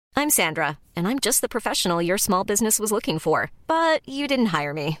I'm Sandra, and I'm just the professional your small business was looking for. But you didn't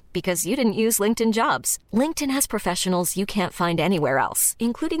hire me because you didn't use LinkedIn Jobs. LinkedIn has professionals you can't find anywhere else,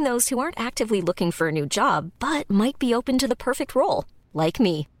 including those who aren't actively looking for a new job, but might be open to the perfect role, like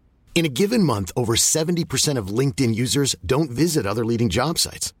me. In a given month, over 70% of LinkedIn users don't visit other leading job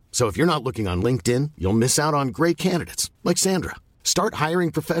sites. So if you're not looking on LinkedIn, you'll miss out on great candidates like Sandra. Start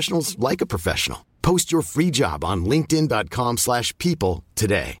hiring professionals like a professional. Post your free job on linkedin.com/people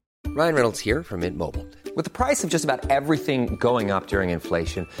today. Ryan Reynolds here from Mint Mobile. With the price of just about everything going up during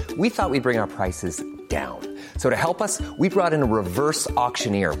inflation, we thought we'd bring our prices down. So to help us, we brought in a reverse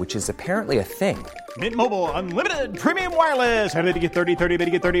auctioneer, which is apparently a thing. Mint Mobile Unlimited Premium Wireless. How to get 30, 30, bit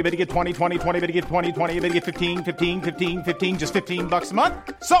to get 30, bit to get 20, 20, 20, bit to get 20, 20, bit to get 15, 15, 15, 15, just $15 a month?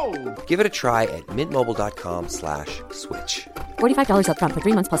 Sold! Give it a try at mintmobile.com/switch. $45 up front for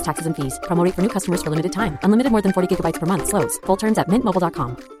 3 months plus taxes and fees. Promo rate for new customers for limited time. Unlimited more than 40 gigabytes per month. Slows full terms at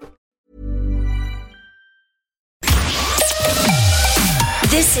mintmobile.com.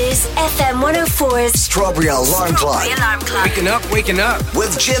 This is FM 104's Strawberry Alarm Clock. Waking up.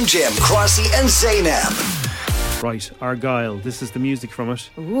 With Jim, Crossy and Zainab. Right, Argyle. This is the music from it.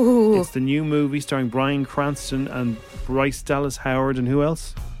 Ooh. It's the new movie starring Bryan Cranston and Bryce Dallas Howard and who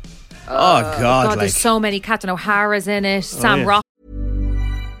else? Oh, God, there's so many. Captain O'Hara's in it. Sam Rock.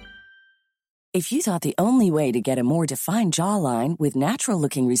 If you thought the only way to get a more defined jawline with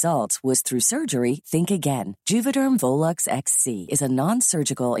natural-looking results was through surgery, think again. Juvederm Volux XC is a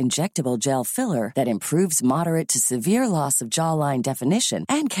non-surgical injectable gel filler that improves moderate to severe loss of jawline definition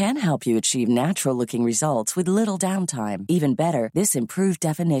and can help you achieve natural-looking results with little downtime. Even better, this improved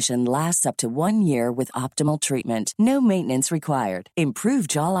definition lasts up to 1 year with optimal treatment. No maintenance required. Improve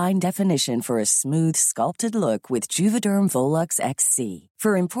jawline definition for a smooth, sculpted look with Juvederm Volux XC.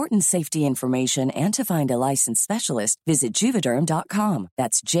 For important safety information and to find a licensed specialist, visit Juvederm.com.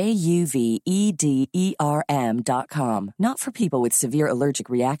 That's Juvederm.com. Not for people with severe allergic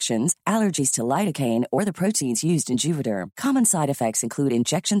reactions, allergies to lidocaine, or the proteins used in Juvederm. Common side effects include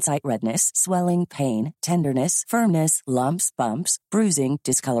injection site redness, swelling, pain, tenderness, firmness, lumps, bumps, bruising,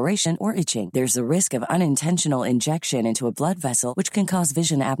 discoloration, or itching. There's a risk of unintentional injection into a blood vessel, which can cause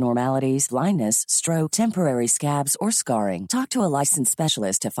vision abnormalities, blindness, stroke, temporary scabs, or scarring. Talk to a licensed specialist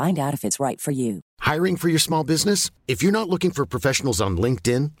to find out if it's right for you. Hiring for your small business? If you're not looking for professionals on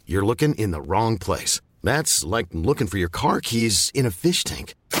LinkedIn, you're looking in the wrong place. That's like looking for your car keys in a fish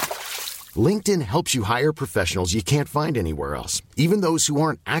tank. LinkedIn helps you hire professionals you can't find anywhere else, even those who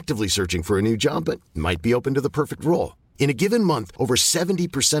aren't actively searching for a new job but might be open to the perfect role. In a given month, over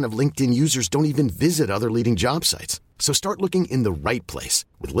 70% of LinkedIn users don't even visit other leading job sites. So start looking in the right place.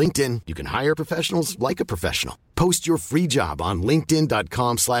 With LinkedIn, you can hire professionals like a professional. Post your free job on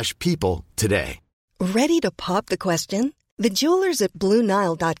linkedin.com/people today. Ready to pop the question? The jewelers at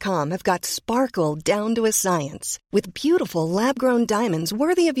BlueNile.com have got sparkle down to a science with beautiful lab-grown diamonds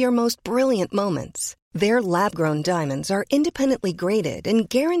worthy of your most brilliant moments. Their lab-grown diamonds are independently graded and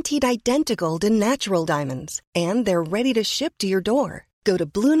guaranteed identical to natural diamonds. And they're ready to ship to your door. Go to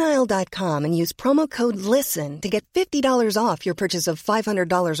BlueNile.com and use promo code LISTEN to get $50 off your purchase of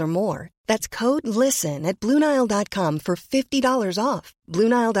 $500 or more. That's code LISTEN at BlueNile.com for $50 off.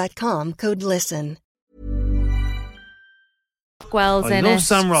 BlueNile.com, code LISTEN. Rockwell's in love it.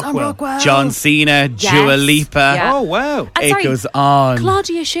 Sam Rockwell. John Cena, Dua Lipa. Yeah. Oh, wow. And It sorry, goes on.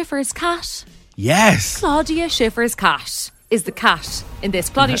 Claudia Schiffer's cat. Yes. Claudia Schiffer's cat is the cat in this.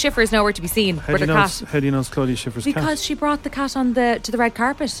 Claudia Schiffer is nowhere to be seen How with do her you know cat. How do you know it's Claudia Schiffer's cat? Because she brought the cat on to the red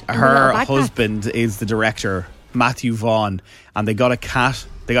carpet. in the Her little backpack. husband is the director, Matthew Vaughn, and they got a cat.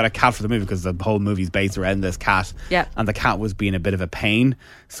 They got a cat for the movie because the whole movie's based around this cat. Yeah. And the cat was being a bit of a pain.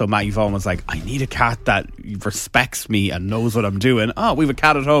 So Matthew Vaughn was like, I need a cat that respects me and knows what I'm doing. Oh, we have a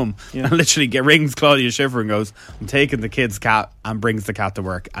cat at home. Yeah. And literally rings Claudia Schiffer and goes, I'm taking the kid's cat, and brings the cat to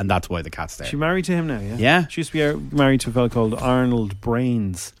work. And that's why the cat's there. She married to him now, yeah? Yeah. She used to be married to a fellow called Arnold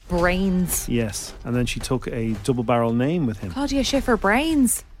Brains. Brains. Yes. And then she took a double barrel name with him. Claudia Schiffer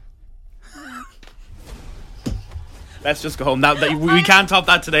Brains. Let's just go home. Now we can't top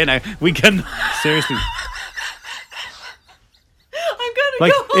that today now. We can. Seriously. I'm gonna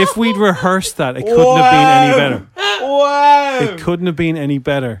Like, go if we'd rehearsed that, it couldn't have been any better. Wow. It couldn't have been any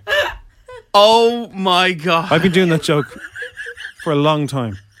better. Oh my God. I've been doing that joke for a long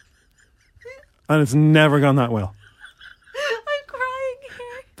time. And it's never gone that well. I'm crying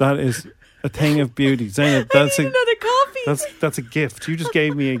here. That is a thing of beauty. Zainab, that's I need another coffee. That's a gift. You just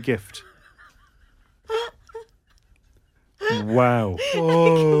gave me a gift. Wow.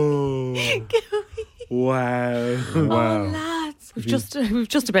 Oh. Give me- Wow. Oh, Wow. lads. We've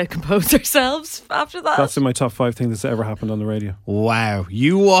just about composed ourselves after that. That's in my top 5 things that's ever happened on the radio. Wow.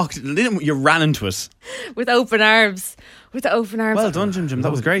 You ran into it. With open arms. Well done, Jim.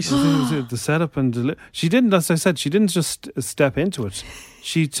 That was great. The setup and she didn't, as I said, she didn't just step into it.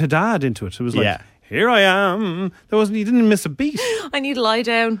 She to-dad into it. It was like, here I am. You didn't miss a beat. I need to lie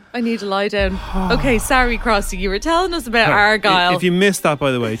down. Okay, sorry, Crossy. You were telling us about Argyle. If you missed that,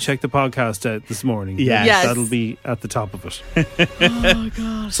 by the way, check the podcast out this morning. Yes. That'll be at the top of it. Oh,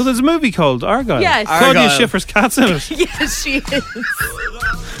 God. So there's a movie called Argyle. Yes. Claudia Schiffer's cat's in it. Yes, she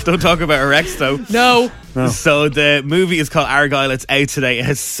is. Don't talk about her ex, though. No. So the movie is called Argyle. It's out today. It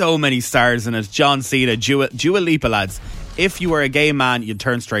has so many stars in it. John Cena, Dua Lipa, lads. If you were a gay man, you'd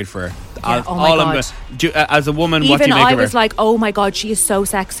turn straight for her. Yeah, oh my God. As a woman, even what do you make I of her? was like, oh my God, she is so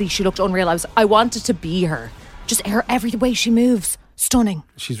sexy. She looked unreal. I wanted to be her. Just her, every way she moves. Stunning.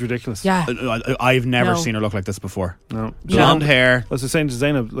 She's ridiculous. Yeah. I've never seen her look like this before. No. Blonde hair. As I was saying to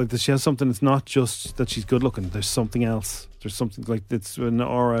Zainab, like she has something. It's not just that she's good looking. There's something else. There's something like it's an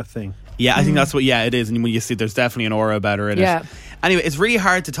aura thing. Yeah, I think that's what. Yeah, it is. And when you see, there's definitely an aura about her in it. Anyway, it's really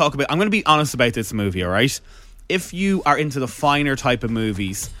hard to talk about. I'm going to be honest about this movie. All right. If you are into the finer type of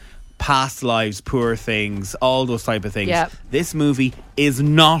movies, Past Lives, Poor Things, all those type of things, this movie is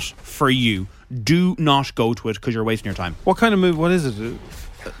not for you. Do not go to it because you're wasting your time. What kind of movie? What is it?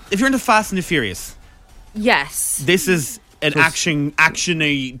 If you're into Fast and the Furious, yes, this is an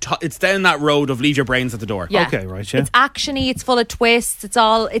actiony. It's down that road of leave your brains at the door. Yeah. Okay, right. Yeah, it's actiony. It's full of twists.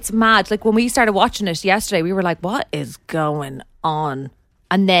 It's mad. Like when we started watching it yesterday, we were like, "What is going on?"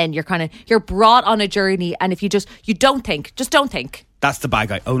 And then you're brought on a journey, and if you don't think. That's the bad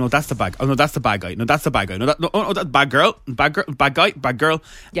guy. Oh no, that's the bad. Oh no, that's the bad guy. No, that's the bad guy. No, that's bad girl. Bad guy. Bad girl.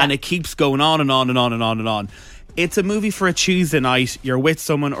 Yeah. And it keeps going on and on and on and on and on. It's a movie for a Tuesday night. You're with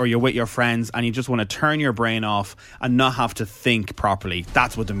someone or you're with your friends, and you just want to turn your brain off and not have to think properly.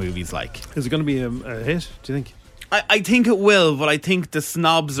 That's what the movie's like. Is it going to be a hit? Do you think? I think it will, but I think the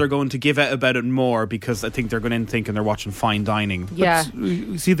snobs are going to give out about it more because I think they're going in thinking they're watching fine dining. Yeah.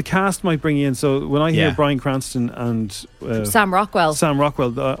 But, see, the cast might bring you in. So when I hear Bryan Cranston and Sam Rockwell,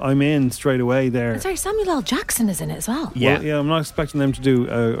 I'm in straight away there. Sorry, Samuel L. Jackson is in it as well. Yeah, well, I'm not expecting them to do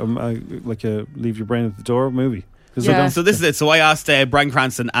a leave your brain at the door movie. Yeah. So this is it. So I asked Bryan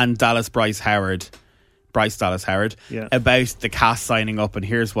Cranston and Bryce Dallas Howard about the cast signing up, and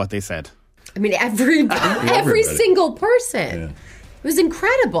here's what they said. I mean, every single person. Yeah. It was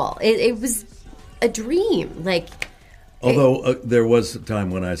incredible. It was a dream. Although there was a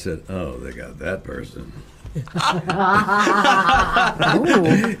time when I said, "Oh, they got that person."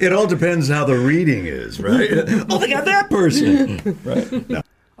 It all depends how the reading is, right? Oh, they got that person, right? No.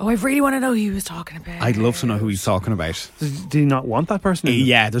 Oh, I really want to know who he was talking about. I'd love to know who he's talking about. Did he not want that person?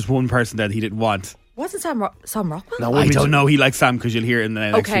 Yeah, there's one person that he didn't want. Was it Sam Rockwell? No, I don't know. He likes Sam because you'll hear it in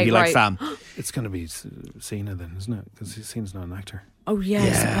the next week. He likes Sam. It's going to be Cena then, isn't it? Because Cena's not an actor. Oh, yeah,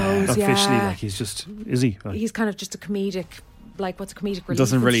 I suppose, Officially, he's just... Is he? He's kind of just a comedic... what's a comedic relief?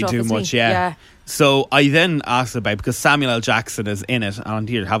 Doesn't really do much, yeah. So I then asked about, because Samuel L. Jackson is in it, and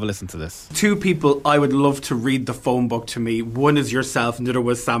here, have a listen to this. Two people I would love to read the phone book to me. One is yourself, and the other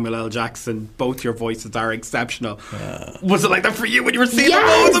was Samuel L. Jackson. Both your voices are exceptional. Was it like that for you when you were seeing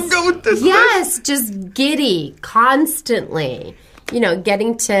both of them going this? Yes, just giddy, constantly.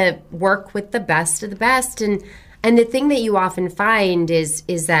 Getting to work with the best of the best. And the thing that you often find is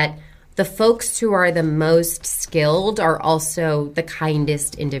that the folks who are the most skilled are also the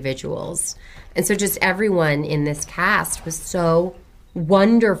kindest individuals. And so just everyone in this cast was so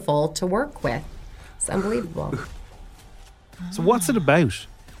wonderful to work with. It's unbelievable. So what's it about?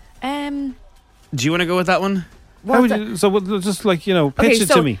 Do you want to go with that one? Just pitch it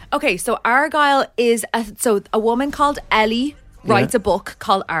to me. Okay, so Argyle is a woman called Ellie writes a book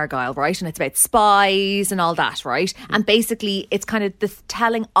called Argyle, right? And it's about spies and all that, right? And basically it's kind of the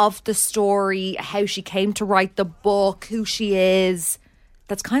telling of the story, how she came to write the book, who she is.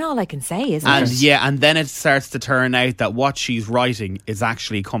 That's kind of all I can say, isn't it? Yeah, and then it starts to turn out that what she's writing is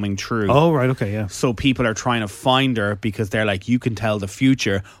actually coming true. Oh, right, okay, yeah. So people are trying to find her because they're like, you can tell the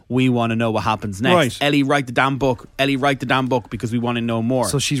future. We want to know what happens next. Right. Ellie, write the damn book. Ellie, write the damn book because we want to know more.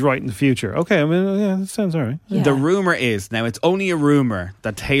 So she's writing the future. Okay, I mean, yeah, that sounds all right. Yeah. The rumour is, now it's only a rumour,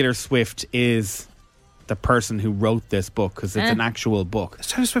 that Taylor Swift is the person who wrote this book because it's an actual book. Is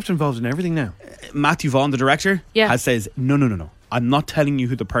Taylor Swift involved in everything now? Matthew Vaughn, the director, says, no. I'm not telling you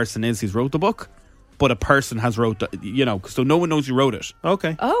who the person is who's wrote the book, but a person has wrote so no one knows who wrote it.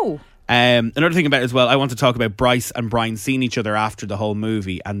 Okay. Oh. Another thing about it as well, I want to talk about Bryce and Brian seeing each other after the whole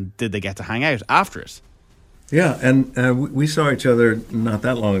movie, and did they get to hang out after it? Yeah, and we saw each other not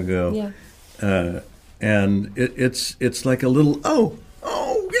that long ago. Yeah. and it's like a little oh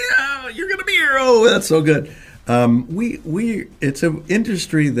yeah, you're gonna be here. Oh, that's so good. It's an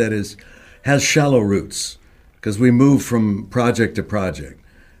industry that has shallow roots because we move from project to project,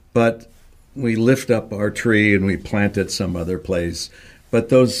 but we lift up our tree and we plant it some other place. But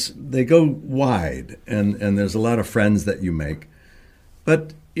they go wide, and there's a lot of friends that you make.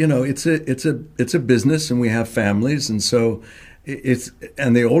 But it's a business, and we have families, and so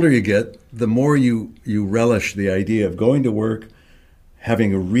and the older you get, the more you relish the idea of going to work,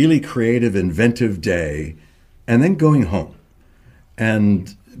 having a really creative, inventive day, and then going home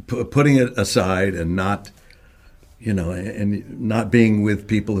and putting it aside and not. And not being with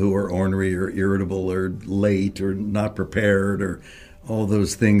people who are ornery or irritable or late or not prepared or all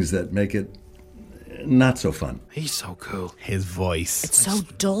those things that make it not so fun. He's so cool. His voice. It's so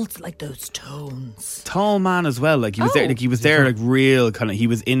dull, like those tones. Tall man as well. Like he was there. Like he was there. Like real kind of. He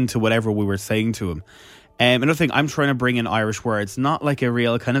was into whatever we were saying to him. Another thing, I'm trying to bring in Irish words, not like a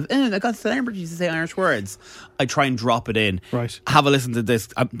real kind of. I got celebrities to say Irish words. I try and drop it in. Right. Have a listen to this.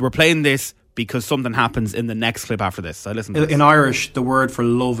 We're playing this because something happens in the next clip after this. So listen to this. In Irish, the word for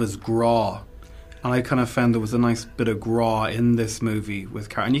love is graw. And I kind of found there was a nice bit of graw in this movie with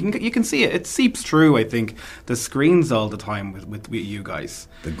Karen. And you can see it. It seeps through, I think, the screens all the time with you guys.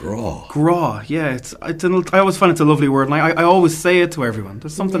 The graw. Graw, yeah. I always find it's a lovely word. And I always say it to everyone.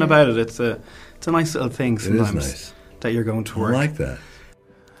 There's something about it. It's a nice little thing sometimes. It is nice. That you're going to work. I like that.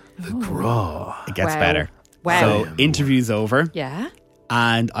 The graw. It gets Wow. better. Wow. So interview's over. Yeah.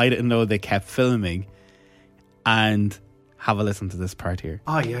 And I didn't know they kept filming. And have a listen to this part here.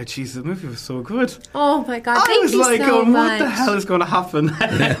 Oh yeah, jeez, the movie was so good. Oh my God, I thank was you like, so going, much. what the hell is going to happen?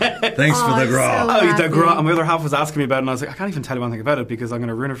 Thanks for the graw. The graw. And my other half was asking me about it, and I was like, I can't even tell you anything about it because I'm going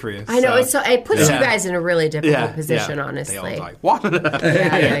to ruin it for you. I know, it puts you guys in a really difficult position, They honestly. all die. What?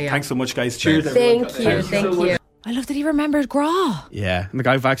 Yeah. Thanks so much, guys. Cheers. Thank you. I love that he remembered Graw. Yeah. Like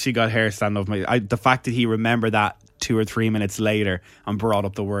I've actually got hair stand up. The fact that he remembered that 2 or 3 minutes later and brought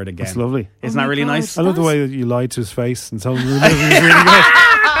up the word again. That's lovely. Isn't that really nice? I love the way that you lied to his face and told him it was really good.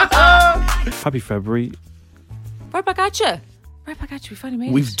 Happy February. Right back at you. We finally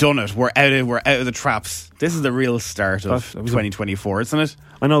made We've it. done it. We're out of the traps. This is the real start of That was 2024, isn't it?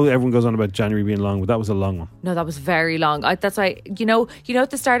 I know everyone goes on about January being long, but that was a long one. No, that was very long. That's why, at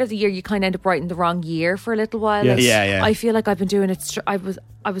the start of the year, you kind of end up writing the wrong year for a little while. Yes. Like, Yeah. I feel like I've been doing it. I was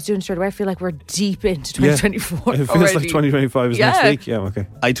doing it straight away. I feel like we're deep into 2024. It feels already. like 2025 is next week. Yeah, okay.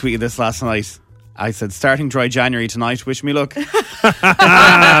 I tweeted this last night. I said, starting dry January tonight, wish me luck. I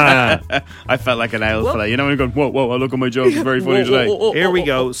felt like an owl for that. You know when you're going, whoa, I look at my joke. It's very funny today. Here we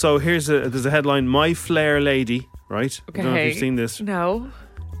go. So there's a headline, My Flair Lady, right? Okay. I don't know if you've seen this. No.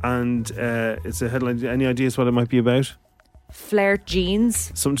 And it's a headline. Any ideas what it might be about? Flare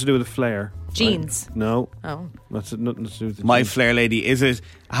jeans. Something to do with a flare. Jeans. Right? No. Oh. Nothing to do with the My jeans. Flair Lady, is it?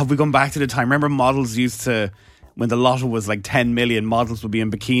 Have we gone back to the time? Remember models used to, when the lotto was like 10 million, models would be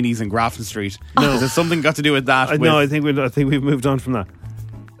in bikinis in Grafton Street. No. Is there something got to do with that? No, I think we've moved on from that.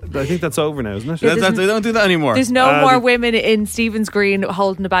 I think that's over now, isn't it? Yeah, they don't do that anymore. There's no more women in Stephen's Green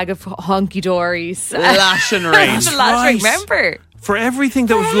holding a bag of honky dories. Lash and Rain. Remember? For everything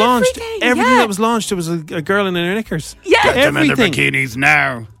that was launched, that was launched, there was a girl in her knickers. Yeah. Get them in their Everything. bikinis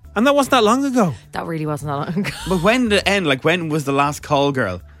now. And that wasn't that long ago. That really wasn't that long ago. But when did it end? Like, when was the last call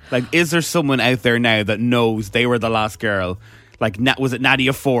girl? Like, is there someone out there now that knows they were the last girl? Like, was it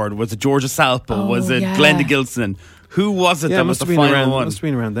Nadia Ford? Was it Georgia Salpo? Was it Glenda Gilson? Who was it that was the final one? Must have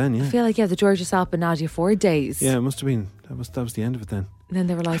been around then, yeah. I feel like, the Georgia Salp and Nadia Ford days. Yeah, it must have been. That was the end of it then. And then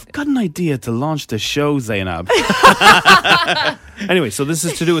they were like, I've got an idea to launch the show, Zainab. Anyway, so this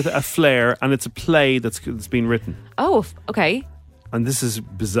is to do with a flare, and it's a play that's been written. oh, okay. And this is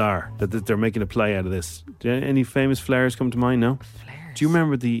bizarre that they're making a play out of this. Do any famous flares come to mind? No. Flares. Do you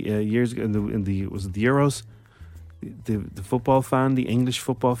remember the years ago in the was it the Euros? The football fan, the English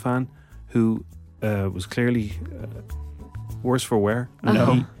football fan, who was clearly worse for wear.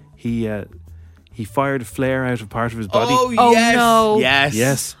 And he fired a flare out of part of his body. Oh, yes. No.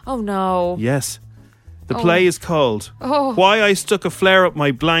 Yes. Oh, no. Yes. The play is called Oh. Why I Stuck a Flare Up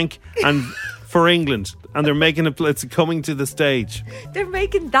My Blank and for England. And they're making it's coming to the stage. They're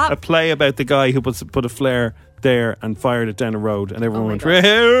making that. A play about the guy who put a flare there and fired it down a road, and everyone went.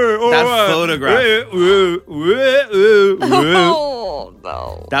 That photograph. Oh,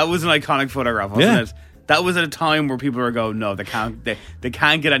 no. That was an iconic photograph, wasn't Yeah. it? That was at a time where people were going, no, they can't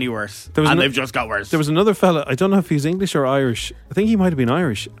get any worse. They've just got worse. There was another fella, I don't know if he's English or Irish. I think he might have been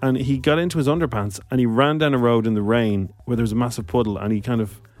Irish, and he got into his underpants and he ran down a road in the rain where there was a massive puddle, and he kind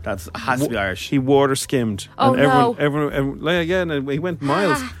of That has to be Irish. He water skimmed. Oh, and no. everyone, again, and he went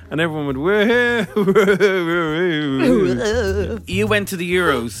miles, and everyone went, "Whoa." You went to the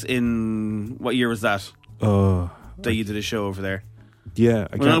Euros in, what year was that? That you did a show over there? Yeah.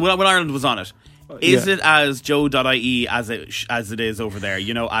 When Ireland was on it. Is Yeah. it as Joe.ie as it is over there?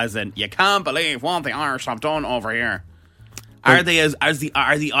 You know, as in, you can't believe what the Irish have done over here. Are they are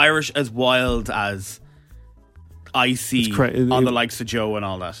the Irish as wild as I see on the likes of Joe and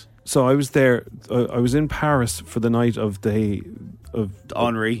all that? So I was there. I was in Paris for the night of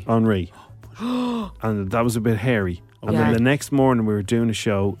Henri, and that was a bit hairy. And Yeah. then the next morning we were doing a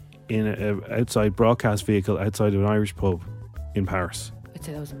show in a outside broadcast vehicle outside of an Irish pub in Paris. I'd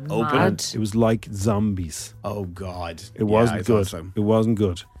say that was Open. mad. It was like zombies. Oh God, It wasn't I good. thought so. It wasn't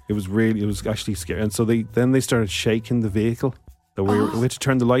good. It was actually scary. And so they started shaking the vehicle. That we had to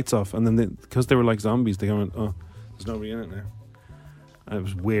turn the lights off, and then because they were like zombies, they went, "Oh, there's nobody in it now." And it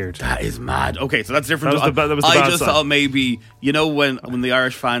was weird. That is mad. Okay, so that's different. That was the I bad just side. thought maybe, you know, when the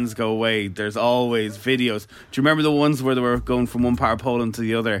Irish fans go away, there's always videos. Do you remember the ones where they were going from one part of Poland to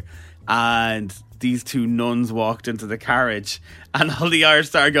the other, and these two nuns walked into the carriage, and all the Irish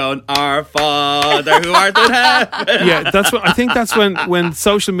started going, "Our Father who art in heaven." Yeah, I think that's when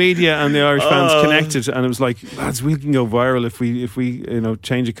social media and the Irish fans connected, and it was like, lads, we can go viral if we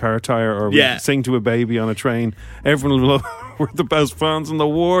change a car tire or we sing to a baby on a train. Everyone will love. We're the best fans in the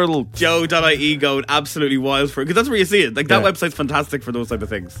world. Joe.ie going absolutely wild for it, because that's where you see it. Like, that website's fantastic for those type of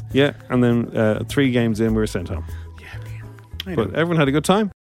things. Yeah, and then 3 games in, we were sent home. Yeah, but everyone had a good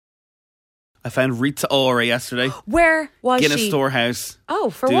time. I found Rita Ora yesterday. Where was Guinness she? Storehouse. Oh,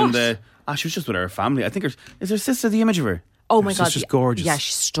 for doing what? She was just with her family. I think is her sister the image of her? Oh my Her God, sister's gorgeous. Yeah,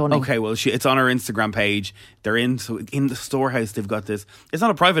 she's stunning. Okay, well, it's on her Instagram page. They're in the storehouse. They've got this. It's not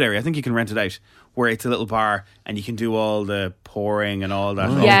a private area. I think you can rent it out, where it's a little bar and you can do all the pouring and all that.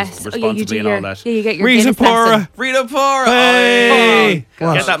 all Yes, responsibly you do and all that. Yeah, you get your Rita Guinness Pora. lesson. Rita Pora. Hey!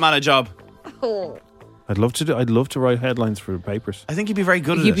 Oh, get that man a job. I'd love to write headlines for the papers. I think you'd be very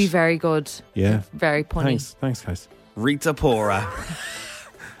good at it. You'd be very good. Yeah. Very punny. Thanks, guys. Rita Pora.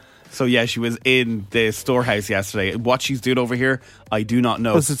 So yeah, she was in the storehouse yesterday. What she's doing over here, I do not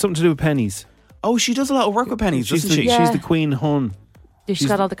know. Oh, so it's something to do with pennies. Oh, she does a lot of work with pennies, doesn't she? Yeah. She's the Queen Hun. She's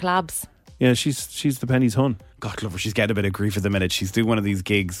got all the collabs. Yeah, she's the pennies Hun. God love her. She's getting a bit of grief at the minute. She's doing one of these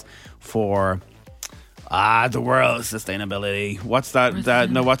gigs for the world sustainability. What's that?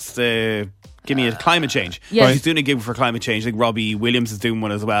 No, what's the? Give me a climate change. Yeah. She's doing a gig for climate change. I think Robbie Williams is doing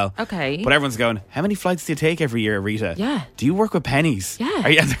one as well. Okay. But everyone's going, how many flights do you take every year, Rita? Yeah. Do you work with pennies? Yeah. Are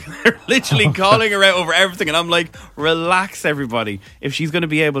you, they're literally calling her out over everything. And I'm like, relax, everybody. If she's going to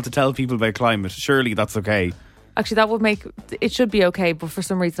be able to tell people about climate, surely that's okay. Actually, that would make it should be okay, but for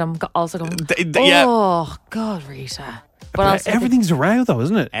some reason I'm also going. Yeah. Oh God, Rita! But also everything's a row, though,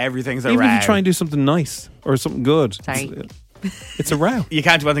 isn't it? Everything's a Even row. if you try and do something nice or something good, Sorry. it's a row. You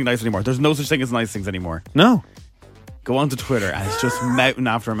can't do anything nice anymore. There's no such thing as nice things anymore. No, Go onto Twitter and it's just mountain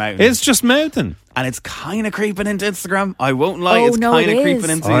after mountain. it's just mouthing. And it's kind of creeping into Instagram. I won't lie, Oh, it's no, kind it of creeping is.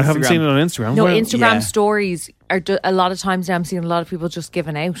 into Oh, Instagram. I haven't seen it on Instagram. No, Well, Instagram yeah. stories are a lot of times now I'm seeing a lot of people just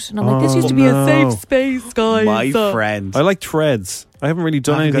giving out, and I'm like, this used to be a no. safe space, guys. My friend. I like Threads. I haven't really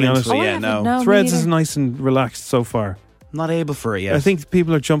done I haven't anything got on into it. it I yet, haven't, no. me Threads neither. is nice and relaxed so far. Not able for it yet. I think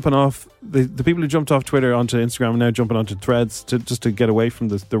people are jumping off the people who jumped off Twitter onto Instagram are now jumping onto Threads just to get away from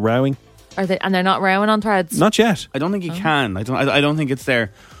the rowing. Are they? And they're not rowing on Threads. Not yet. I don't think you can. I don't think it's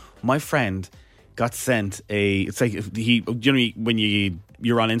there. My friend got sent it's like when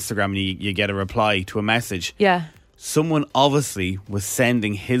you're on Instagram and you get a reply to a message. Yeah. Someone obviously was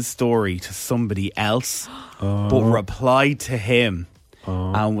sending his story to somebody else, but replied to him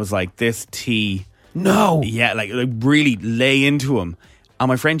and was like, "This tea." No. Yeah, like really lay into him. And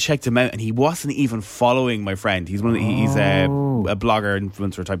my friend checked him out, and he wasn't even following my friend. He's he's a blogger,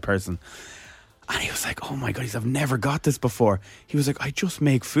 influencer type person. And he was like, "Oh my God," I've never got this before. He was like, "I just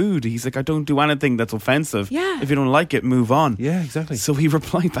make food." He's like, "I don't do anything that's offensive. Yeah. If you don't like it, move on." Yeah, exactly. So he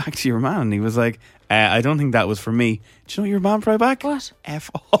replied back to your man, and he was like, "I don't think that was for me." Do you know what your man replied back? What? F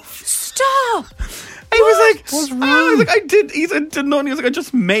off. Stop. He was like, What's wrong? I was like, I did. He said, did none. He was like, I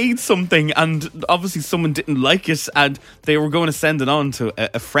just made something, and obviously someone didn't like it, and they were going to send it on to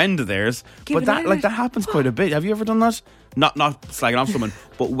a friend of theirs. Give But it that out. that happens quite a bit. Have you ever done that? Not slagging off someone,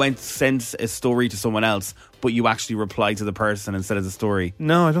 but sent a story to someone else, but you actually reply to the person instead of the story.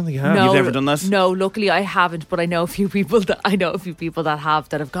 No, I don't think I have. No, You've never done that? No, luckily I haven't. But I know a few people that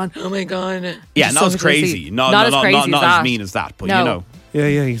have gone. Oh my God! Yeah, Just not as something crazy. crazy. Not Not as crazy as not that. as mean as that, but No. you know. Yeah,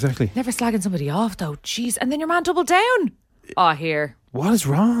 exactly. Never slagging somebody off though. Jeez, and then your man doubled down. Oh, here. What is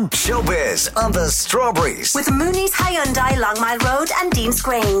wrong? Showbiz on the Strawberries. With Mooney's Hyundai, Longmire Road and Dean's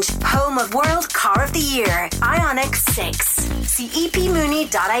Grange. Home of World Car of the Year. Ioniq 6. See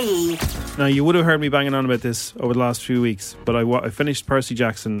epmooney.ie. Now, you would have heard me banging on about this over the last few weeks, but I finished Percy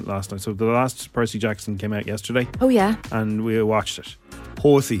Jackson last night. So the last Percy Jackson came out yesterday. Oh, yeah. And we watched it.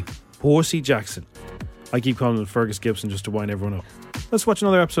 Percy Jackson. I keep calling it Fergus Gibson just to wind everyone up. Let's watch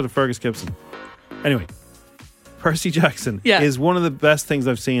another episode of Fergus Gibson. Anyway, Percy Jackson is one of the best things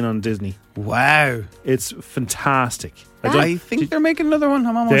I've seen on Disney. Wow. It's fantastic. I think they're making another one.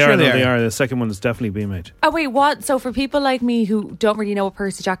 I'm almost they sure are, they are. The second one is definitely being made. Oh, wait, what? So for people like me who don't really know what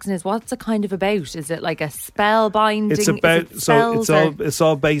Percy Jackson is, what's it kind of about? Is it like a spell binding? It's about, spells, it's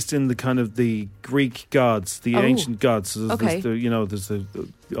all based in the kind of the Greek gods, the ancient gods. So there's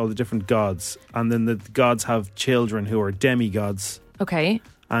all the different gods. And then the gods have children who are demigods. Okay.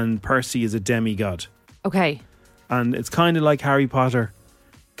 And Percy is a demigod. Okay. And it's kind of like Harry Potter,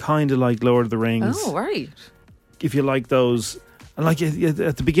 kind of like Lord of the Rings. Oh, right. If you like those, and like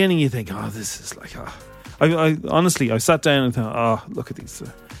at the beginning you think, oh, this is like, I honestly, I sat down and thought, oh, look at these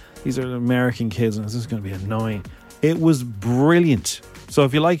are American kids and this is going to be annoying. It was brilliant. So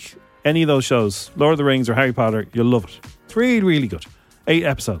if you like any of those shows, Lord of the Rings or Harry Potter, you'll love it. It's really, really good. 8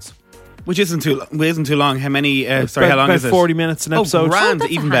 episodes. Which isn't too long. How many? How long is it? About 40 minutes an episode. Oh, grand.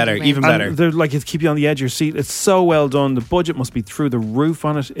 Even better. And they're like, it keep you on the edge of your seat. It's so well done. The budget must be through the roof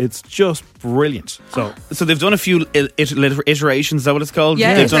on it. It's just brilliant. So they've done a few iterations. Is that what it's called?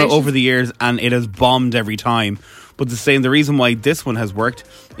 Yeah, they've done it over the years, and it has bombed every time. But the reason why this one has worked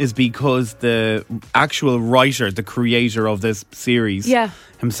is because the actual writer, the creator of this series,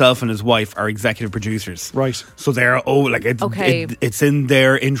 himself and his wife are executive producers. Right. So they're it's in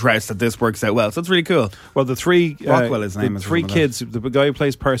their interest that this works out well. So it's really cool. Well, the three Rockwell, his name the is three kids. The guy who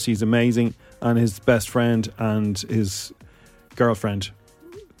plays Percy is amazing, and his best friend and his girlfriend.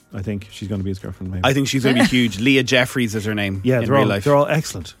 I think she's going to be his girlfriend. Maybe. I think she's going to be huge. Leah Jeffries is her name. Yeah, in real life. They're all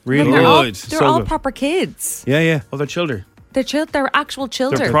excellent. Really good. They're all proper kids. Yeah. Oh, they're children. They're actual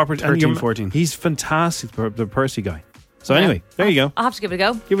children. They're proper 13, 14. He's fantastic, the Percy guy. So anyway, there you go. I'll have to give it a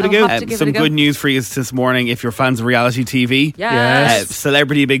go. Give it a go. Some good news for you this morning if you're fans of reality TV. Yes.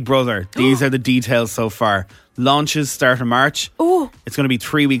 Celebrity Big Brother. These are the details so far. Launches start in March. Oh. It's going to be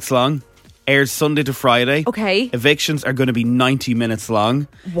 3 weeks long. Airs Sunday to Friday. Okay. Evictions are going to be 90 minutes long.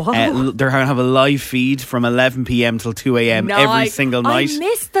 Wow. They're going to have a live feed from 11 p.m. till 2 a.m. every single night. I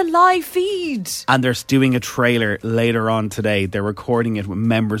missed the live feed. And they're doing a trailer later on today. They're recording it with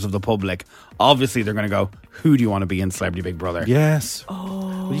members of the public. Obviously, they're going to go, who do you want to be in Celebrity Big Brother? Yes.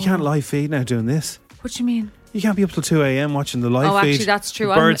 Well, you can't live feed now doing this. What do you mean? You can't be up till 2 a.m. watching the live feed. Oh, actually, that's true.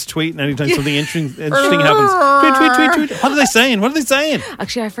 The birds tweeting anytime something interesting happens. Tweet. What are they saying?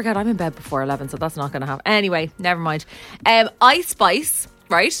 Actually, I forgot I'm in bed before 11, so that's not going to happen. Anyway, never mind. Ice Spice,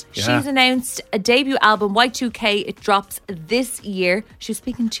 right? Yeah. She's announced a debut album, Y2K. It drops this year. She was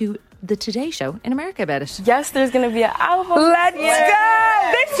speaking to the Today Show in America about it. Yes, there's going to be an album. Let's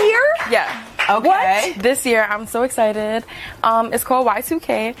go! This year? Yeah. Okay. What? This year, I'm so excited. It's called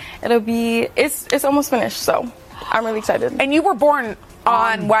Y2K. It's almost finished, so I'm really excited. And you were born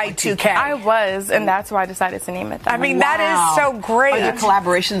on Y2K. I was, and that's why I decided to name it that. I mean, that is so great. Are there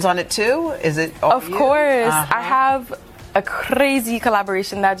collaborations on it too? Is it all Of course. I have a crazy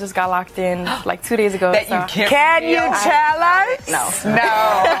collaboration that just got locked in like 2 days ago. That you can't Can you tell us? No.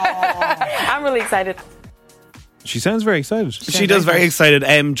 I'm really excited. She sounds very excited. She does very excited.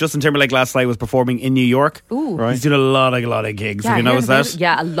 Justin Timberlake last night was performing in New York. Ooh. Right. He's doing a lot of gigs. Have you noticed that?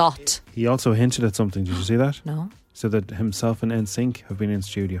 Yeah, a lot. He also hinted at something. Did you see that? No. So that himself and NSYNC have been in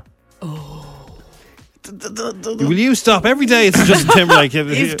studio. Will you stop? Every day it's Justin Timberlake.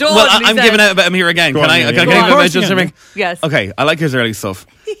 He's done. Well, I'm giving out about him here again. Can I give about Justin Timberlake? Yes. Okay, I like his early stuff.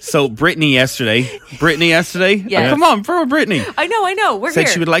 So Britney yesterday. Yes. Come on, for Britney. I know. We're said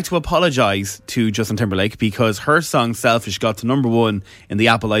here. she would like to apologise to Justin Timberlake because her song Selfish got to ¡1 in the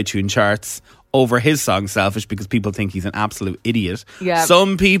Apple iTunes charts over his song Selfish because people think he's an absolute idiot. Yeah.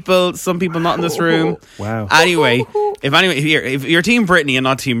 Some people not in this room. Wow. Anyway, if you're team Britney and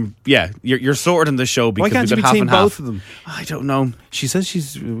not team, you're sorted in the show because why can't you we've be got team half and both half. of them? I don't know. She says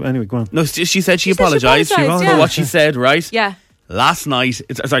she's anyway. Go on. No, she said she apologised for yeah. what she said. Right? Yeah. Last night,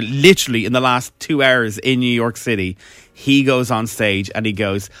 literally in the last 2 hours in New York City, he goes on stage and he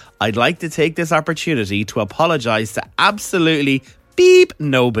goes, "I'd like to take this opportunity to apologise to absolutely beep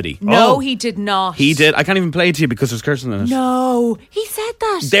nobody." No, he did not. He did. I can't even play it to you because there's cursing in it. No, he said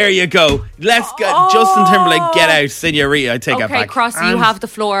that. There you go. Let's get Justin Timberlake. Get out, Senorita. I take it Okay, back. Crossy, you have the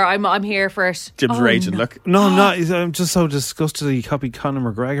floor. I'm here for it. Jim's raging. No. Look. No, I'm not. I'm just so disgusted that he copied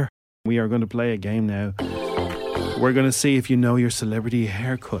Conor McGregor. We are going to play a game now We're going to see if you know your celebrity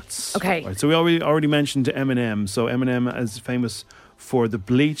haircuts. Okay. Right, so we already mentioned Eminem. So Eminem is famous for the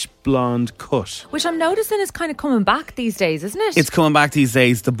bleach blonde cut. Which I'm noticing is kind of coming back these days, isn't it? It's coming back these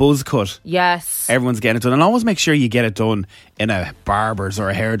days, the buzz cut. Yes. Everyone's getting it done. And always make sure you get it done in a barber's or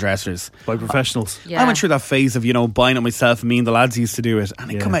a hairdresser's. By professionals. Yeah. I went through that phase of, buying it myself, and me and the lads used to do it.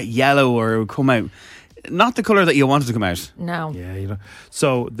 And it'd come out yellow, or it would come out not the colour that you wanted to come out. No. Yeah,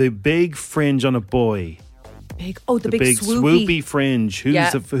 So the big fringe on a boy. The The big swoopy fringe.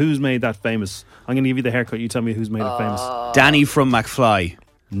 Who's made that famous? I'm going to give you the haircut. You tell me who's made it famous. Danny from McFly.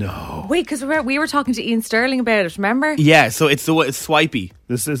 No. Wait, because we were talking to Ian Sterling about it, remember? Yeah, so it's swipey.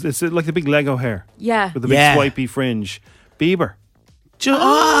 It's like the big Lego hair. Yeah. With the big swipey fringe. Bieber.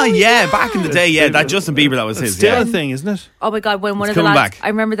 Back in the day, that Justin Bieber, that was his. Still a thing, isn't it? Oh my God, when one It's of the coming lads, back. I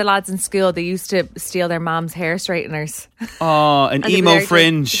remember the lads in school, they used to steal their mom's hair straighteners. Oh, an And they'd be emo there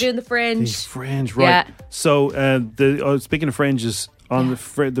fringe. Doing the fringe. Fringe, right. Yeah. So, speaking of fringes, on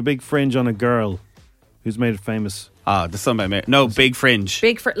the big fringe on a girl, who's made it famous? The somebody no big fringe.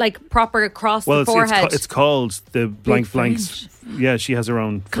 Big, like proper across the forehead. It's called the blank blanks. Yeah, she has her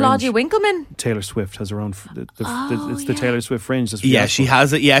own fringe. Claudia Winkleman. Taylor Swift has her own. It's the Taylor Swift fringe. That's Yeah, she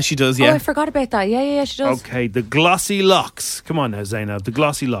has it. Yeah, she does. Yeah. Oh, I forgot about that. Yeah, she does. Okay, the glossy locks. Come on now, Zainab. The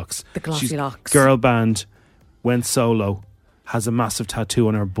glossy locks. The glossy locks. Girl band went solo. Has a massive tattoo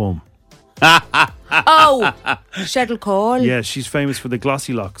on her bum. Oh, Cheryl Cole. Yeah, she's famous for the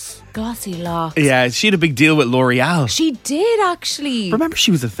glossy locks. Glossy locks. Yeah, she had a big deal with L'Oreal. She did actually. Remember, she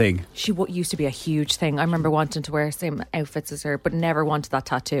was a thing. She used to be a huge thing. I remember wanting to wear same outfits as her, but never wanted that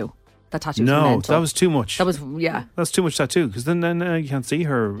tattoo. That tattoo was No, mental. that was too much. That's too much tattoo because then you can't see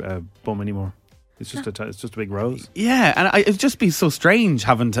her bum anymore. It's just it's just a big rose. Yeah, and it'd just be so strange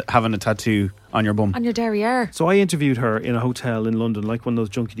having a tattoo on your bum. On your derriere. So I interviewed her in a hotel in London, like one of those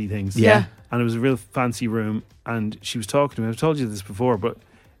junkety things. Yeah. And it was a real fancy room, and she was talking to me. I've told you this before, but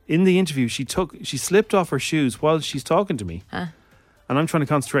in the interview, she slipped off her shoes while she's talking to me. Huh? And I'm trying to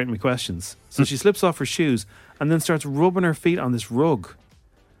concentrate on my questions. So she slips off her shoes and then starts rubbing her feet on this rug.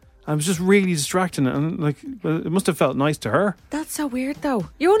 I was just really distracting, and it must have felt nice to her. That's so weird, though.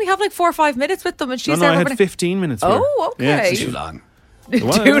 You only have like 4 or 5 minutes with them, and she's No, there. I had 15 minutes. With her. Oh, okay. Yeah, Too long.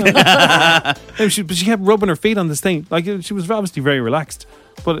 She kept rubbing her feet on this thing. Like she was obviously very relaxed,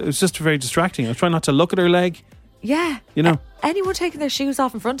 but it was just very distracting. I was trying not to look at her leg. Yeah. Anyone taking their shoes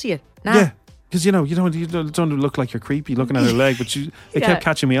off in front of you? Nah. Yeah. Because you don't look like you're creepy looking at her leg, but it kept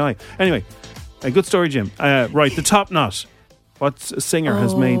catching my eye. Anyway, a good story, Jim. Right, the top knot. What singer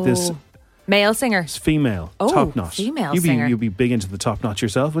has made this? Male singer. It's female. Oh, top knot. female singer. You'd be big into the top knot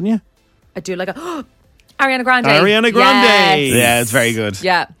yourself, wouldn't you? I do like Ariana Grande. Ariana Grande. Yes. Yeah, it's very good.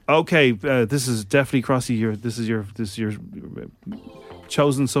 Yeah. Okay, this is definitely Crossy. This is your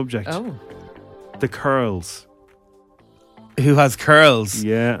chosen subject. Oh. The Curls. Who has curls?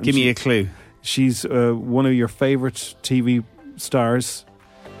 Yeah. Give me a clue. She's one of your favourite TV stars.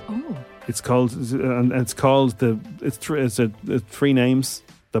 Oh. It's called three names.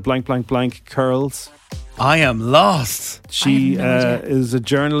 The blank blank blank Curls. I am lost. She is a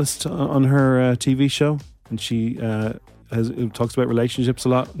journalist on her TV show, and she talks about relationships a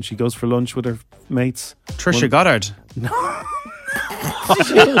lot. And she goes for lunch with her mates. Trisha Goddard. No. That's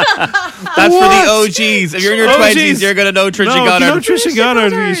for the OGs. If you're in your 20s, you're going to know Trisha Goddard. If you know Trisha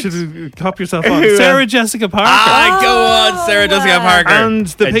Goddard, you should cop yourself on. Sarah Jessica Parker. Go on, Sarah Jessica Parker. And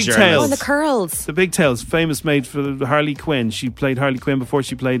the pigtails. Oh, the curls. The pigtails, famous made for Harley Quinn. She played Harley Quinn before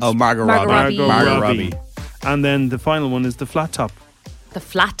she played Margot Robbie. And then the final one is the flat top. The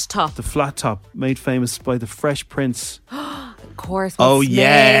flat top. The flat top, made famous by the Fresh Prince. Of course. Oh, Smith.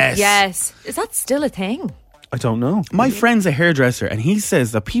 yes. Yes. Is that still a thing? I don't know. My friend's a hairdresser, and he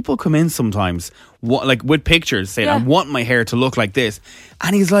says that people come in sometimes, with pictures, saying, I want my hair to look like this.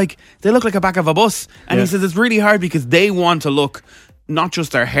 And he's like, they look like a back of a bus. And he says it's really hard because they want to look, not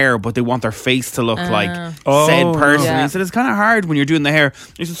just their hair, but they want their face to look like said person. Yeah. He said it's kind of hard when you're doing the hair.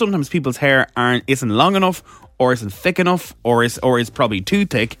 He said sometimes people's hair isn't long enough, or isn't thick enough, or is probably too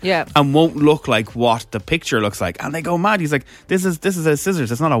thick, and won't look like what the picture looks like, and they go mad. He's like, "This is a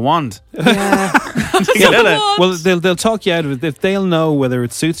scissors. It's not a wand." Yeah. Well, they'll talk you out of it if they'll know whether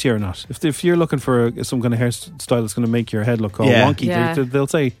it suits you or not. If you're looking for some kind of hairstyle that's going to make your head look all wonky, they'll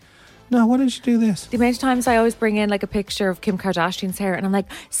say, "No, why didn't you do this?" The amount of times I always bring in like a picture of Kim Kardashian's hair, and I'm like,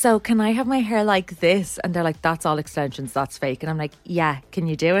 "So can I have my hair like this?" And they're like, "That's all extensions. That's fake." And I'm like, "Yeah, can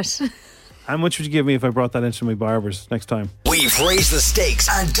you do it?" How much would you give me if I brought that into my barbers next time? We've raised the stakes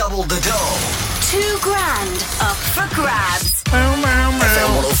and doubled the dough. $2,000 up for grabs.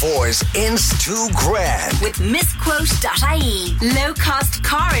 FM 4's Insta-Grand. With misquote.ie. Low-cost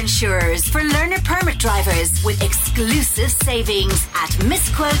car insurers for learner permit drivers with exclusive savings at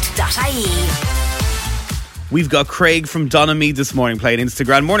misquote.ie. We've got Craig from Donaghmede this morning playing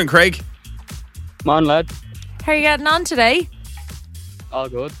Instagram. Morning, Craig. Morning, lad. How are you getting on today? All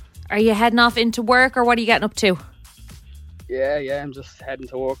good. Are you heading off into work or what are you getting up to? Yeah, I'm just heading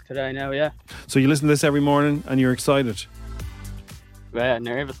to work today now, yeah. So you listen to this every morning and you're excited? Yeah,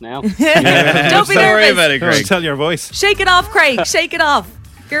 nervous now. Don't be nervous. About it, Craig. Tell your voice. Shake it off, Craig. Shake it off.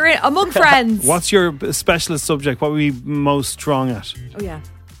 You're in among friends. What's your specialist subject? What were you most strong at? Oh,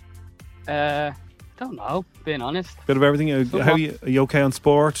 yeah. Don't know, being honest. Bit of everything. Are you okay on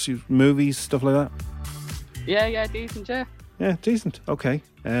sports, movies, stuff like that? Yeah, decent, yeah. Yeah, decent. Okay.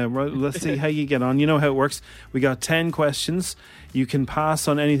 Right, let's see how you get on. You know how it works. We got 10 questions. You can pass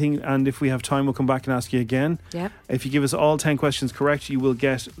on anything, and if we have time, we'll come back and ask you again. Yep. If you give us all 10 questions correct, you will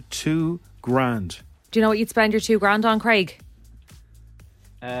get $2,000. Do you know what you'd spend your $2,000 on, Craig?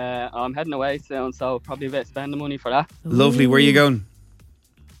 I'm heading away soon, so probably a bit spend the money for that. Lovely. Where are you going?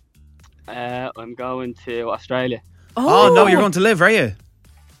 I'm going to Australia. Oh, no, you're going to live, are you?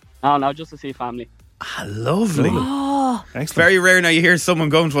 No, just to see family. Lovely. Oh, excellent. Very rare now you hear someone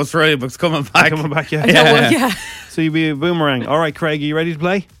going to Australia but it's coming back. Yeah. Yeah. So you'll be a boomerang. All right, Craig, are you ready to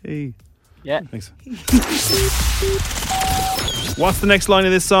play? Hey. Yeah. Thanks. What's the next line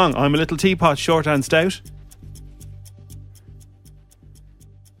of this song? I'm a little teapot, short and stout.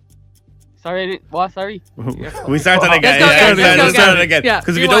 Sorry, what? Sorry. We start that again. Let's start it again.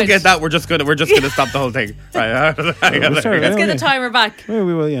 Because if you don't get that, we're just gonna stop the whole thing. Right. Let's get the timer back. Yeah,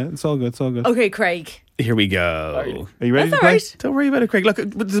 we will. Yeah, it's all good. It's all good. Okay, Craig. Here we go. Are you ready That's to play? right. Don't worry about it, Craig. Look,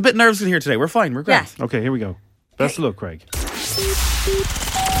 there's a bit nervous in here today. We're fine. We're great. Yeah. Okay, here we go. Best of luck, Craig.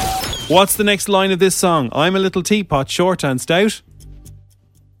 What's the next line of this song? I'm a little teapot, short and stout.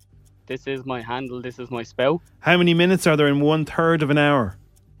 This is my handle. This is my spout. How many minutes are there in 1/3 of an hour?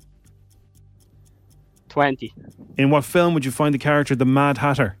 20. In what film would you find the character the Mad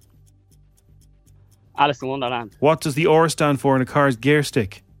Hatter? Alice in Wonderland. What does the R stand for in a car's gear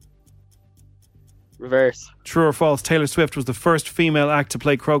stick? Reverse. True or false? Taylor Swift was the first female act to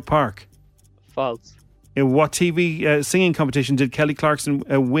play Croke Park. False. In what TV singing competition did Kelly Clarkson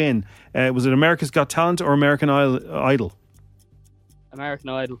win? Was it America's Got Talent or American Idol? American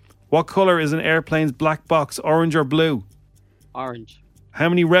Idol. What colour is an airplane's black box? Orange or blue? Orange. How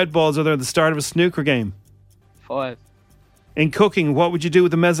many red balls are there at the start of a snooker game? 5. In cooking, what would you do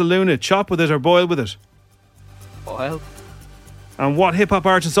with the mezzaluna? Chop with it or boil with it? Boil. And what hip-hop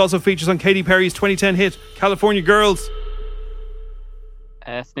artist also features on Katy Perry's 2010 hit, California Girls?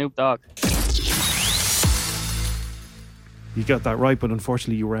 Snoop Dogg. You got that right, but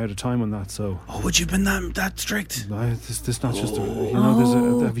unfortunately you were out of time on that, so... Oh, would you have been that strict? This not just...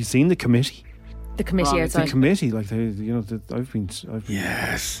 there's have you seen The Committee? The committee outside. The committee, like, I've been...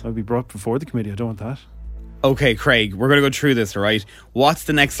 Yes. I'll be brought before the committee. I don't want that. Okay, Craig, we're going to go through this, all right? What's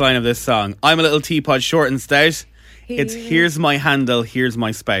the next line of this song? I'm a little teapot, short and stout. It's here's my handle, here's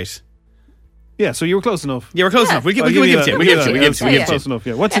my spout. Yeah, so you were close enough. Yeah, we're close enough. We'll give it to you. We give it to you. Close enough,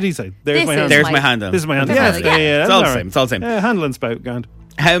 yeah. What did he say? There's my handle. This is my handle. Yeah, yeah. It's all the same. It's all the same. Handle and spout, Gand.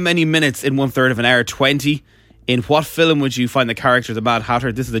 How How many minutes in 1/3 of an hour? 20. In what film would you find the character the Mad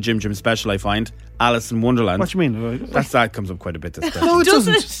Hatter? This is a Jim special, I find. Alice in Wonderland. What do you mean? That comes up quite a bit, this question. No, it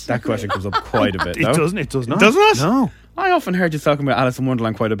doesn't. That question comes up quite a bit, It no? doesn't. It does not. Doesn't it? No. I often heard you talking about Alice in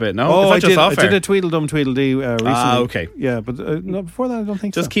Wonderland quite a bit, no? Oh, Is that just off I air? did a Tweedledum Tweedledee recently. okay. Yeah, but no, before that I don't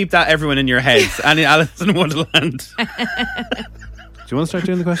think Just so. keep that everyone in your heads. And in Alice in Wonderland. Do you want to start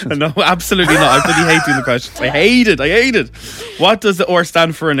doing the questions? No, absolutely not. I bloody hate doing the questions. I hate it. What does the R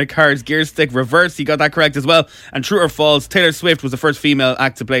stand for in a car's gear stick? Reverse. You got that correct as well. And true or false, Taylor Swift was the first female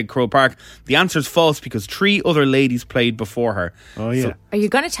act to play Croke Park. The answer is false because 3 other ladies played before her. Oh, yeah. So, are you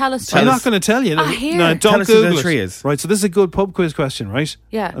going to tell us? I'm not going to tell you. Here. No, Tell don't us who Google the it. 3 is. Right, so this is a good pub quiz question, right?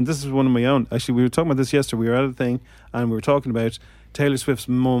 Yeah. And this is one of my own. Actually, we were talking about this yesterday. We were at a thing and we were talking about Taylor Swift's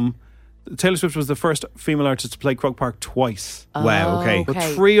mum. Taylor Swift was the first female artist to play Croke Park twice. Wow, okay. But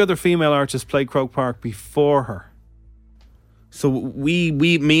 3 other female artists played Croke Park before her. So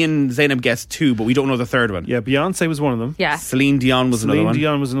me and Zainab guessed 2, but we don't know the third one. Yeah, Beyonce was one of them. Yeah. Celine Dion was another one. Celine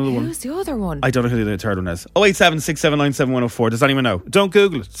Dion was another one. Who's the other one? I don't know who the third one is. 087-679-7104. Does anyone know? Don't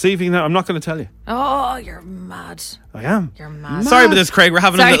Google it. See if you can. I'm not going to tell you. Oh, you're mad. I am. You're mad. Sorry about this, Craig. We're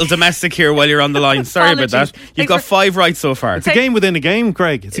having Sorry. a little domestic here while you're on the line. Sorry about that. You've got 5 right so far. It's a game within a game,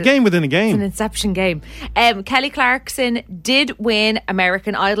 Craig. It's a game within a It's game. an Inception game. Kelly Clarkson did win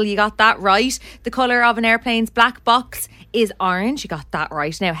American Idol. You got that right. The colour of an airplane's black box is orange. You got that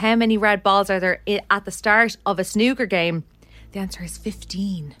right. Now, how many red balls are there at the start of a snooker game? The answer is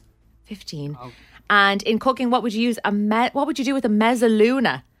 15. 15. Oh. And in cooking, what would you use? What would you do with a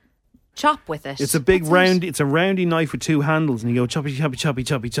mezzaluna? Chop with it. It's a big round. It's a roundy knife with two handles, and you go choppy, choppy, choppy,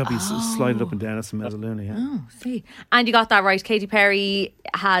 choppy, choppy. Slide it up and down. That's a mezzaluna. Yeah. Oh, see. And you got that right. Katy Perry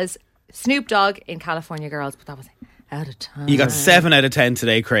has Snoop Dogg in California Girls, but that was out of time. You got 7 out of 10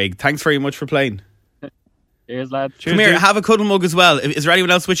 today, Craig. Thanks very much for playing. Cheers, lads. Come here, have a cuddle mug as well. Is there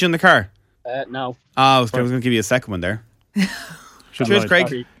anyone else with you in the car? No. Oh, I was going to give you a second one there. Cheers, Craig.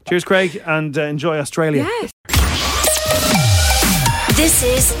 Sorry. Cheers, Craig, and enjoy Australia. Yes. This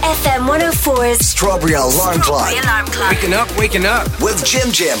is FM 104's Strawberry Alarm Clock. Waking up with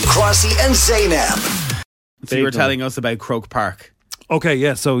Jim, Crossy, and Zainab. So you were telling us about Croke Park. Okay,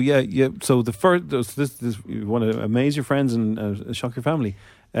 yeah. So So the first, this you want to amaze your friends and shock your family.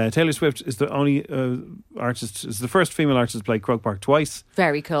 Taylor Swift is the only artist. Is the first female artist to play Croke Park twice.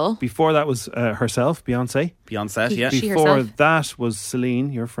 Very cool. Before that was herself, Beyonce. Yeah. Before that was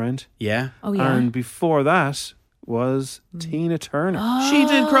Celine, your friend. Yeah. Oh yeah. And before that was Tina Turner. Oh. She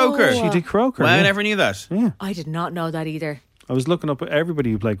did Croker. She did Croker. Well, yeah. I never knew that. Yeah. I did not know that either. I was looking up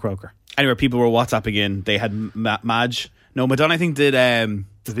everybody who played Croker. Anyway, people were WhatsApping in. They had Madge. No, Madonna, I think, did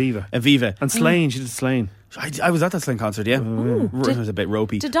Aviva. And Slane. She did Slane. I was at that Slane concert, yeah. It was a bit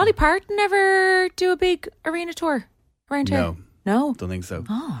ropey. Did Dolly Parton ever do a big arena tour around here? No. Don't think so.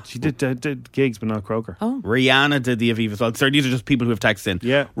 Oh. She did gigs, but not Croker. Oh. Rihanna did the Aviva. So sorry, these are just people who have texted in.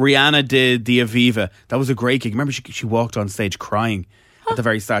 Yeah. Rihanna did the Aviva. That was a great gig. Remember, she walked on stage crying at the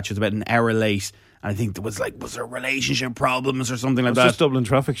very start. She was about an hour late. And I think there was there relationship problems or something like that? It was just Dublin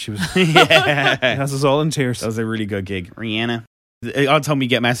traffic. She was. Yeah. Has us all in tears. That was a really good gig. Rihanna. All the time we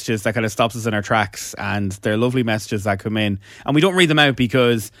get messages that kind of stops us in our tracks, and they're lovely messages that come in, and we don't read them out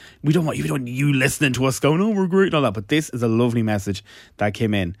because we don't want you listening to us going, oh, we're great and all that. But this is a lovely message that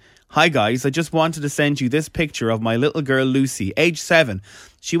came in. Hi guys, I just wanted to send you this picture of my little girl Lucy, age 7.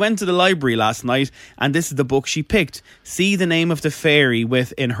 She went to the library last night and this is the book she picked. See the name of the fairy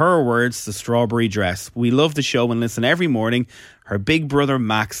with, in her words, the strawberry dress. We love the show and listen every morning. Her big brother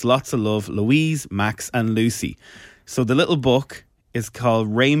Max, lots of love. Louise, Max and Lucy. So the little book is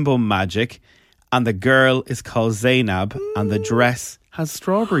called Rainbow Magic and the girl is called Zainab and the dress has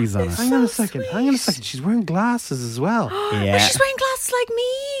strawberries on it. Hang on a second. She's wearing glasses as well. Yeah. She's wearing glasses like me.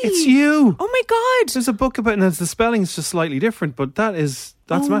 It's you. Oh my God. There's a book about it, and the spelling's just slightly different, but that's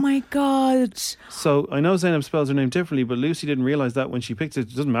my God. So I know Zainab spells her name differently, but Lucy didn't realise that when she picked it.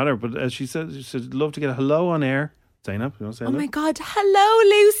 It doesn't matter, but as she said, she'd love to get a hello on air. Zainab, you want to say hello? Oh my God. Hello,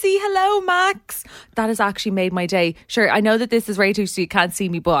 Lucy. Hello, Max. That has actually made my day. Sure, I know that this is radio, so you can't see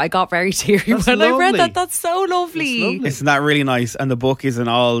me, but I got very teary when I read that. That's so lovely. Isn't that really nice? And the book is in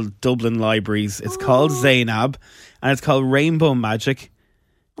all Dublin libraries. It's called Zainab and it's called Rainbow Magic.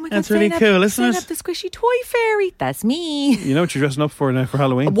 Oh my God, that's really cool, isn't Zainab, it? the squishy toy fairy. That's me. You know what you're dressing up for now for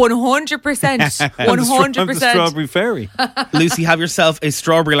Halloween? 100%. 100%. The strawberry fairy. Lucy, have yourself a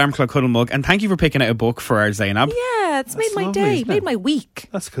Strawberry Alarm Clock cuddle mug, and thank you for picking out a book for our Zainab. Yeah, it's made my lovely, day, isn't it? made my week.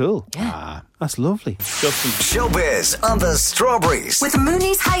 That's cool. Yeah. That's lovely. Showbiz on the Strawberries. With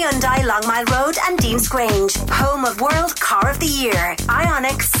Mooney's Hyundai, Longmire Road and Dean's Grange. Home of World Car of the Year.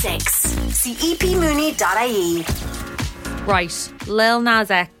 Ioniq 6. See epmooney.ie. Right, Lil Nas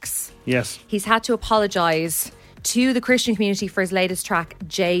X. Yes. He's had to apologise to the Christian community for his latest track,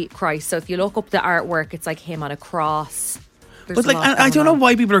 J Christ. So if you look up the artwork, it's like him on a cross. But like, I don't know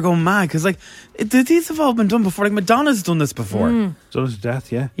why people are going mad, because like these have all been done before. Like Madonna's done this before. Done it to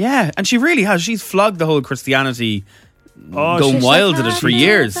death, yeah. Yeah, and she really has. She's flogged the whole Christianity, going wild at it for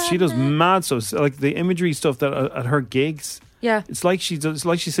years. She does mad stuff, like the imagery stuff that at her gigs. Yeah, it's like she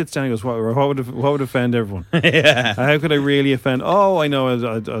sits down and goes, "What would offend everyone? Yeah, how could I really offend? Oh, I know,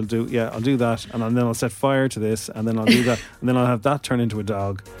 I'll do that, and then I'll set fire to this, and then I'll do that, and then I'll have that turn into a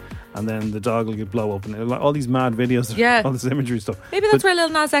dog." And then the dog will get blow up, and all these mad videos, all this imagery stuff. Maybe that's where Lil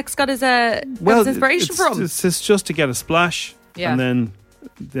Nas X got his inspiration from. It's just to get a splash, yeah. And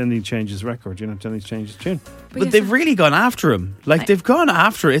then he changes record, then he changes tune. But they've really gone after him. Like they've gone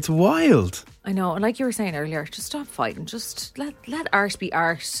after it. It's wild. I know, and like you were saying earlier, just stop fighting. Just let art be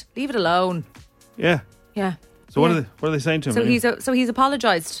art. Leave it alone. Yeah. Yeah. So what are they saying to him? So he's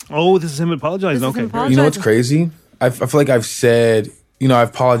apologized. Oh, this is him apologizing. Okay. You know what's crazy? I feel like I've said, I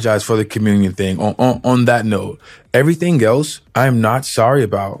apologize for the communion thing. On that note, everything else I'm not sorry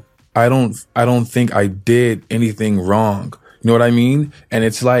about. I don't think I did anything wrong. You know what I mean? And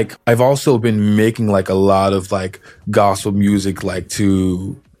it's like I've also been making like a lot of like gospel music like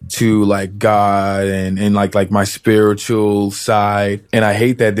to like God and like my spiritual side. And I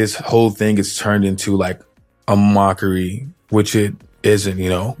hate that this whole thing is turned into like a mockery, which it isn't,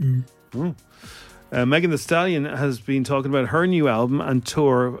 Mm. Megan Thee Stallion has been talking about her new album and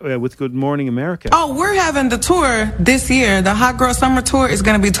tour with Good Morning America. Oh, we're having the tour this year. The Hot Girl Summer Tour is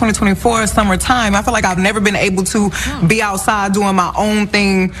going to be 2024 summertime. I feel like I've never been able to be outside doing my own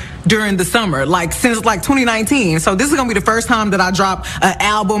thing during the summer, like since like 2019. So this is going to be the first time that I drop an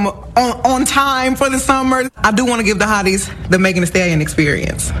album on time for the summer. I do want to give the hotties the Megan Thee Stallion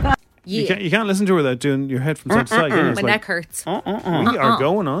experience. Yeah. You can't listen to her without doing your head from side to side. My neck hurts. We are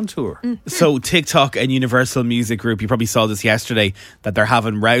going on tour. So TikTok and Universal Music Group, you probably saw this yesterday, that they're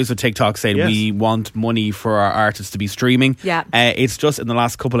having rows with TikTok saying we want money for our artists to be streaming. Yeah. It's just in the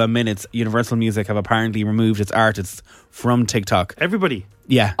last couple of minutes, Universal Music have apparently removed its artists from TikTok. Everybody.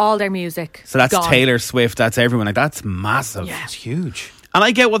 Yeah. All their music. So that's gone. Taylor Swift, that's everyone. Like, that's massive. Yeah. It's huge. And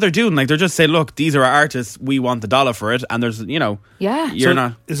I get what they're doing. Like, they're just saying, look, these are our artists. We want the dollar for it. And there's, you're So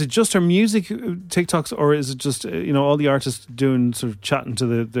not. Is it just her music TikToks, or is it just all the artists doing sort of chatting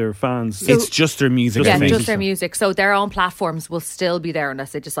to their fans? So, it's just their music. Yeah, just their music. So their own platforms will still be there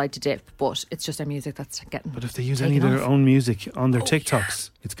unless they decide to dip. But it's just their music that's getting. But if they use any of their own music on their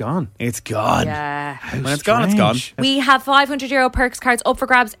TikToks, it's gone. It's gone. Yeah. When it's gone, it's gone. We have €500 perks cards up for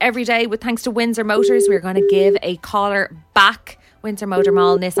grabs every day with thanks to Windsor Motors. We're going to give a caller back. Windsor Motor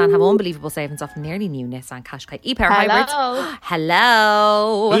Mall, Nissan have unbelievable savings off nearly new Nissan Qashqai e-Power hybrids.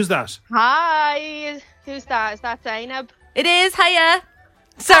 Hello. Who's that? Hi. Who's that? Is that Zainab? It is. Hiya.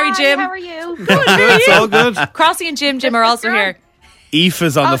 Sorry, Hi, Jim. How are you? Good. How are you? It's all good. Crossy and Jim are also here.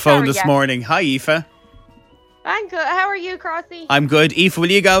 Aoife's on the phone sorry, this yes. morning. Hi, Aoife. I'm good. How are you, Crossy? I'm good. Aoife,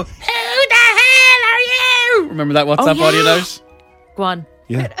 will you go, who the hell are you? Remember that WhatsApp audio note? Go on.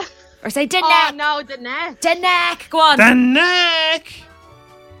 Yeah. Or say the Oh, neck. no, the neck. The neck. Go on. The neck.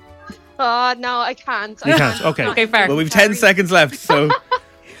 Oh, no, I can't. You can't. Okay. Okay, fair. Well, we've 10 seconds left, so...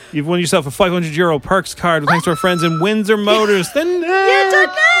 You've won yourself a €500 perks card thanks to our friends in Windsor Motors. The neck.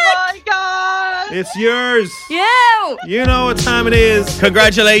 Oh, my God. It's yours. You know what time it is.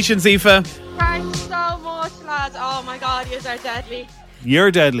 Congratulations, Aoife. Thanks so much, lads. Oh, my God, you are deadly.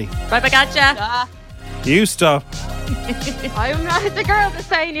 You're deadly. Bye-bye, gotcha. You stop. I'm not the girl that's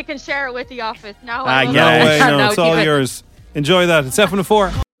saying you can share it with the office. No, I No won't. way. No, No, it's all keep it. yours. Enjoy that. It's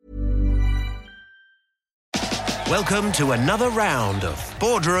 7:04. Welcome to another round of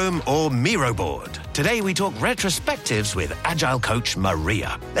Boardroom or Miro Board. Today we talk retrospectives with Agile coach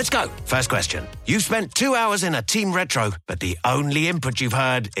Maria. Let's go. First question. You've spent 2 hours in a team retro, but the only input you've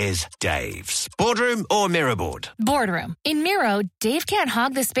heard is Dave's. Boardroom or Miro Board? Boardroom. In Miro, Dave can't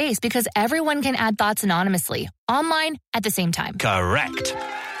hog the space because everyone can add thoughts anonymously, online, at the same time. Correct.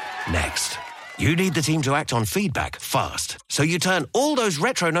 Next. You need the team to act on feedback fast, so you turn all those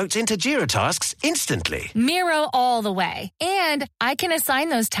retro notes into Jira tasks instantly. Miro all the way. And I can assign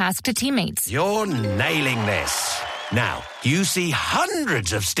those tasks to teammates. You're nailing this. Now, you see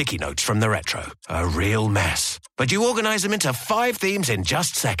hundreds of sticky notes from the retro. A real mess. But you organize them into 5 themes in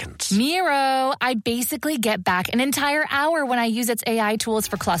just seconds. Miro, I basically get back an entire hour when I use its AI tools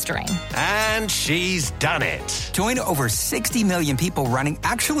for clustering. And she's done it. Join over 60 million people running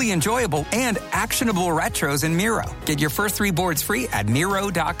actually enjoyable and actionable retros in Miro. Get your first 3 boards free at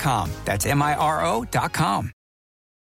Miro.com. That's Miro.com.